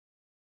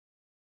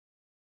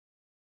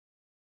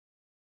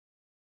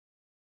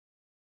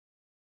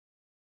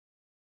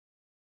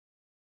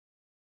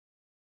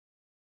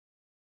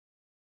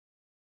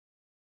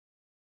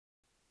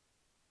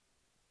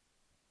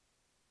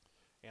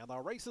And the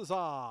race is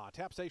on.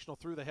 Tapsational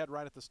through the head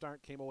right at the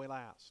start, came away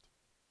last.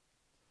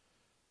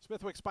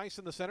 Smithwick Spice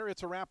in the center.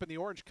 It's a wrap in the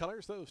orange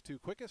colors. Those two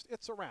quickest.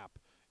 It's a wrap.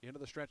 Into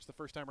the stretch the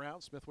first time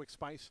around. Smithwick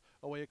Spice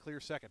away a clear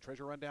second.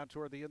 Treasure Run down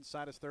toward the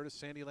inside as third as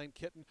Sandy Lane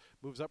Kitten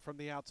moves up from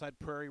the outside.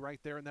 Prairie right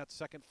there in that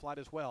second flight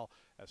as well.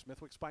 As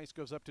Smithwick Spice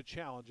goes up to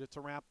challenge, it's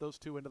a wrap. Those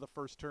two into the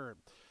first turn.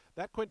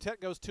 That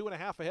quintet goes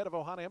 2.5 ahead of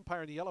Ohana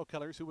Empire in the yellow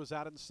colors, who was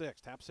out in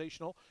sixth.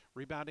 Tapsational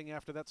rebounding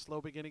after that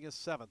slow beginning is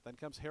seventh. Then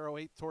comes Harrow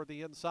eighth toward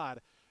the inside.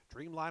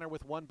 Dreamliner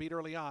with one beat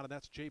early on, and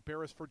that's Jay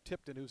Beresford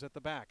Tipton, who's at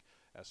the back,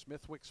 as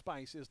Smithwick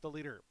Spice is the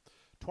leader.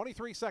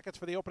 23 seconds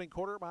for the opening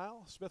quarter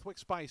mile. Smithwick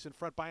Spice in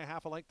front by a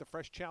half a length. The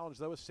fresh challenge,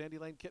 though, is Sandy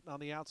Lane Kitten on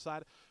the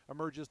outside,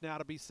 emerges now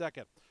to be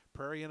second.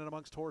 Prairie in and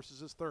amongst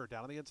horses is third.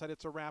 Down on the inside,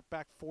 it's a wrap,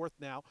 back fourth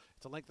now.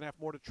 It's a length and a half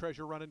more to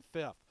Treasure Run in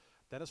fifth.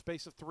 Then a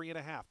space of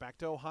 3.5. Back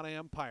to Ohana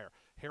Empire.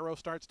 Harrow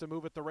starts to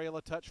move at the rail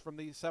a touch from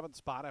the seventh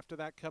spot. After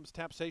that comes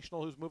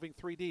Tapsational, who's moving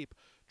three deep.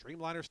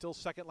 Dreamliner still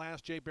second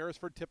last. Jay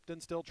Beresford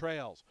Tipton still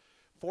trails.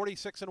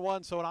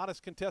 46-1, so an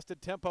honest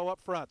contested tempo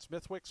up front.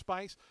 Smithwick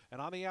Spice, and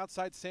on the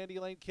outside, Sandy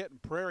Lane Kitten.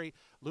 Prairie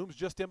looms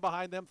just in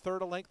behind them,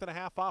 third, a length and a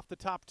half off the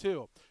top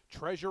two.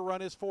 Treasure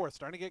Run is fourth,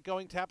 starting to get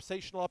going.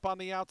 Tapsational up on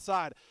the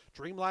outside.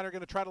 Dreamliner going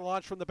to try to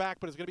launch from the back,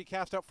 but is going to be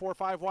cast out 4 or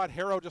 5 wide.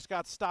 Harrow just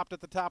got stopped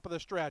at the top of the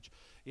stretch.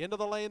 Into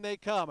the lane they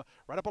come.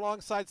 Right up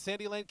alongside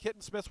Sandy Lane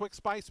Kitten, Smithwick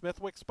Spice.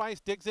 Smithwick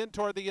Spice digs in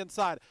toward the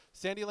inside.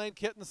 Sandy Lane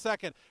Kitten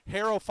second.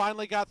 Harrow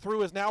finally got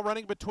through, is now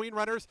running between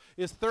runners,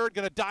 is third,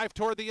 going to dive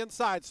toward the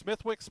inside.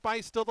 Smithwick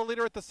Spice still the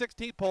leader at the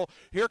 16th pole.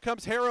 Here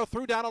comes Harrow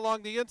through down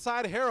along the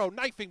inside. Harrow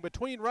knifing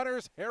between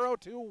runners. Harrow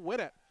to win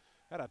it.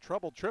 Had a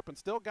troubled trip and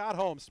still got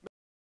home.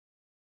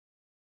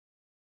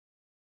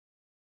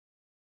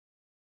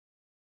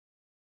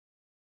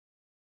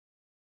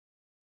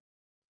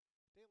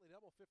 Daily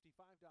double $55.20.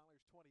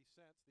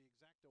 The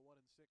exacta 1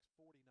 and 6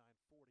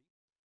 $49.40.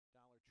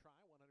 Dollar try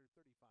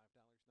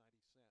 $135.90.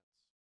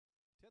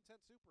 10-cent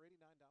super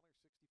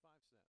 $89.65.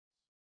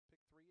 Pick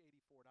 3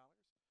 $84.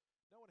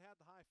 No one had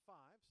the high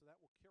five, so that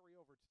will carry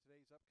over to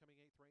today's upcoming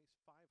 8th race,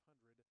 $565.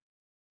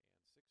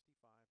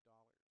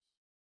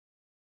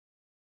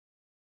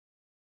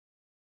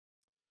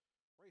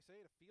 Race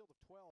 8, a field of 12.